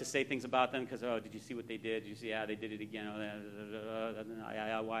we love to say things about them because, oh, did you see what they did? Did you see, yeah, they did it again.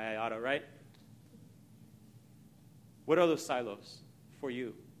 Oh, why I oughta, right? What are those silos for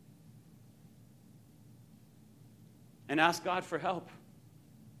you? And ask God for help.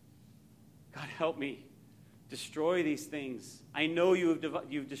 God, help me. Destroy these things. I know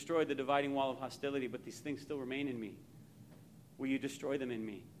you've destroyed the dividing wall of hostility, but these things still remain in me. Will you destroy them in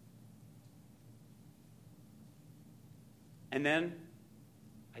me? And then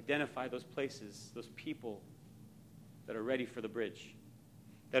identify those places, those people that are ready for the bridge,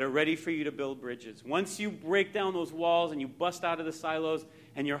 that are ready for you to build bridges. Once you break down those walls and you bust out of the silos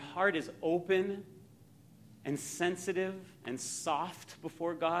and your heart is open and sensitive and soft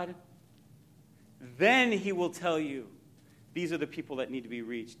before God, then he will tell you, these are the people that need to be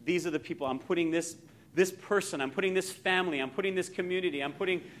reached. These are the people. I'm putting this person, I'm putting this family, I'm putting this community, I'm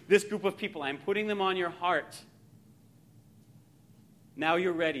putting this group of people, I'm putting them on your heart. Now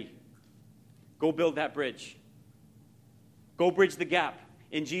you're ready. Go build that bridge. Go bridge the gap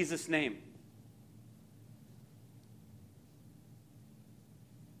in Jesus' name.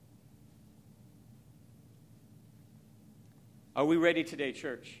 Are we ready today,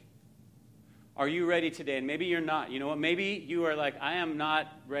 church? Are you ready today? And maybe you're not. You know what? Maybe you are like, I am not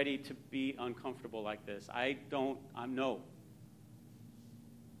ready to be uncomfortable like this. I'm no.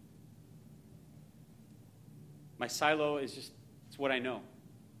 My silo is just, it's what I know.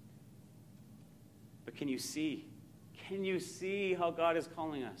 But can you see? Can you see how God is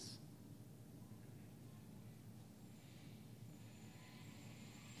calling us?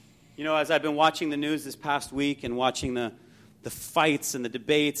 You know, as I've been watching the news this past week and watching the fights and the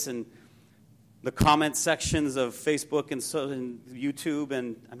debates and the comment sections of Facebook and YouTube,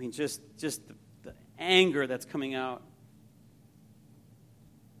 and I mean, just the anger that's coming out.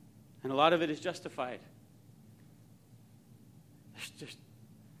 And a lot of it is justified. It's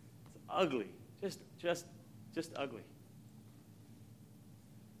ugly. Just ugly.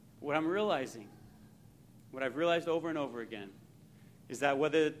 What I've realized over and over again, is that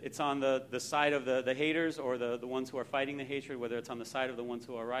whether it's on the side of the haters or the ones who are fighting the hatred, whether it's on the side of the ones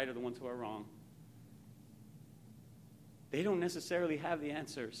who are right or the ones who are wrong, they don't necessarily have the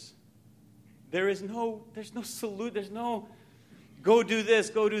answers. There's no salute, there's no go do this,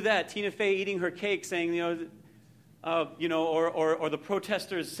 go do that. Tina Fey eating her cake saying, or the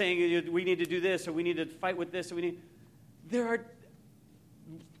protesters saying we need to do this or we need to fight with this. There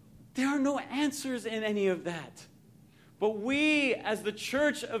are no answers in any of that. But we, as the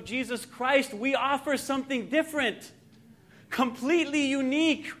Church of Jesus Christ, we offer something different, completely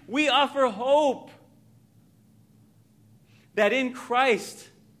unique. We offer hope that in Christ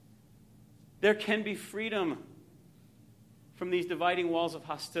there can be freedom from these dividing walls of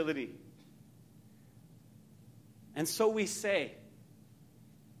hostility. And so we say,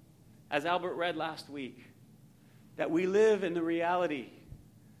 as Albert read last week, that we live in the reality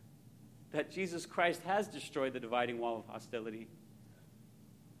that Jesus Christ has destroyed the dividing wall of hostility.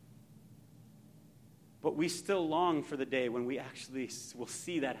 But we still long for the day when we actually will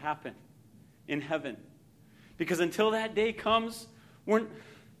see that happen in heaven. Because until that day comes, we're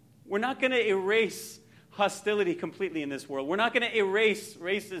not going to erase hostility completely in this world. We're not going to erase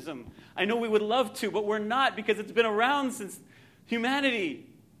racism. I know we would love to, but we're not, because it's been around since humanity.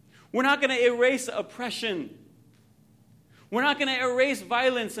 We're not going to erase oppression. We're not going to erase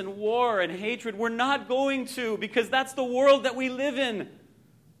violence and war and hatred. We're not going to, because that's the world that we live in.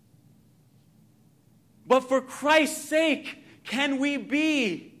 But for Christ's sake, can we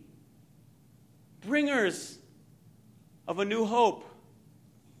be bringers of a new hope?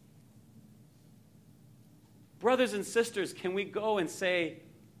 Brothers and sisters, can we go and say,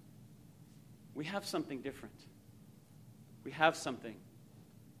 we have something different. We have something.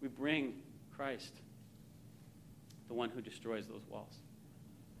 We bring Christ, the one who destroys those walls.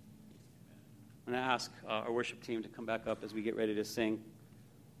 I'm going to ask our worship team to come back up as we get ready to sing.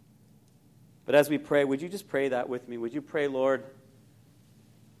 But as we pray, would you just pray that with me? Would you pray, Lord,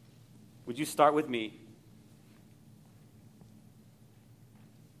 would you start with me?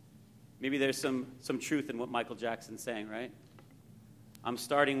 Maybe there's some truth in what Michael Jackson's saying, right? I'm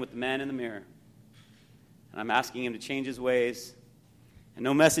starting with the man in the mirror. And I'm asking him to change his ways. And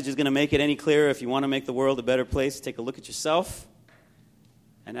no message is going to make it any clearer. If you want to make the world a better place, take a look at yourself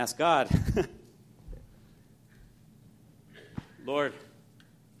and ask God. Lord,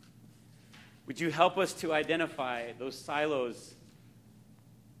 would you help us to identify those silos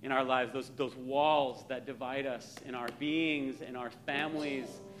in our lives, those walls that divide us in our beings, in our families,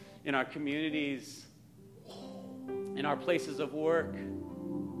 in our communities, in our places of work.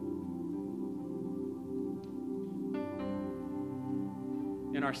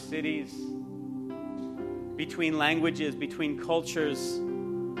 In our cities, between languages, between cultures.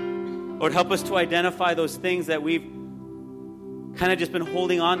 Lord, help us to identify those things that we've kind of just been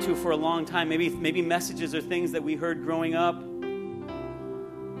holding on to for a long time. Maybe messages or things that we heard growing up.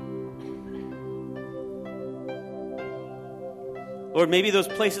 Lord, maybe those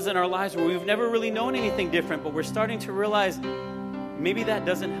places in our lives where we've never really known anything different, but we're starting to realize maybe that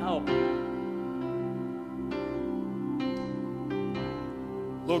doesn't help.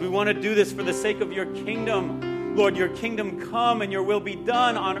 Lord, we want to do this for the sake of your kingdom. Lord, your kingdom come and your will be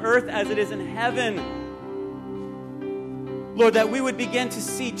done on earth as it is in heaven. Lord, that we would begin to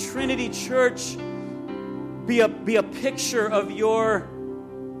see Trinity Church be a picture of your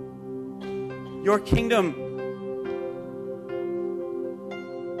kingdom.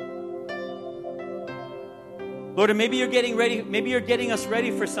 Lord, and maybe you're getting us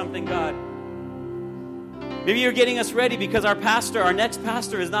ready for something, God. Maybe you're getting us ready because our next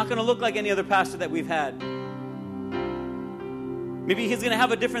pastor is not going to look like any other pastor that we've had. Maybe he's going to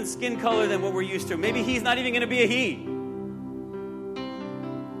have a different skin color than what we're used to. Maybe he's not even going to be a he.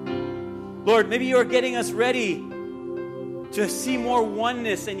 Lord, maybe you're getting us ready to see more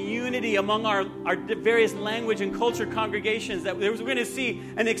oneness and unity among our various language and culture congregations, that we're going to see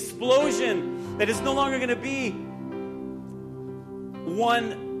an explosion that is no longer going to be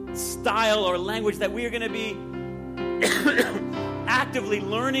one style or language, that we are going to be actively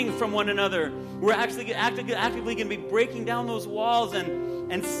learning from one another. We're actually actively going to be breaking down those walls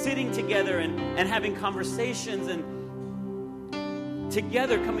and sitting together and having conversations and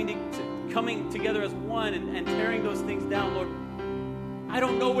together coming together as one and tearing those things down, Lord. I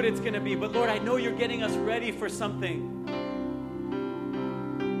don't know what it's going to be, but Lord, I know you're getting us ready for something.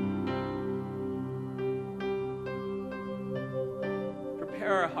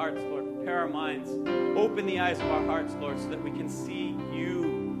 Prepare our hearts, Lord. Prepare our minds. Open the eyes of our hearts, Lord, so that we can see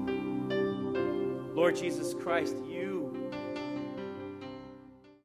you. Lord Jesus Christ,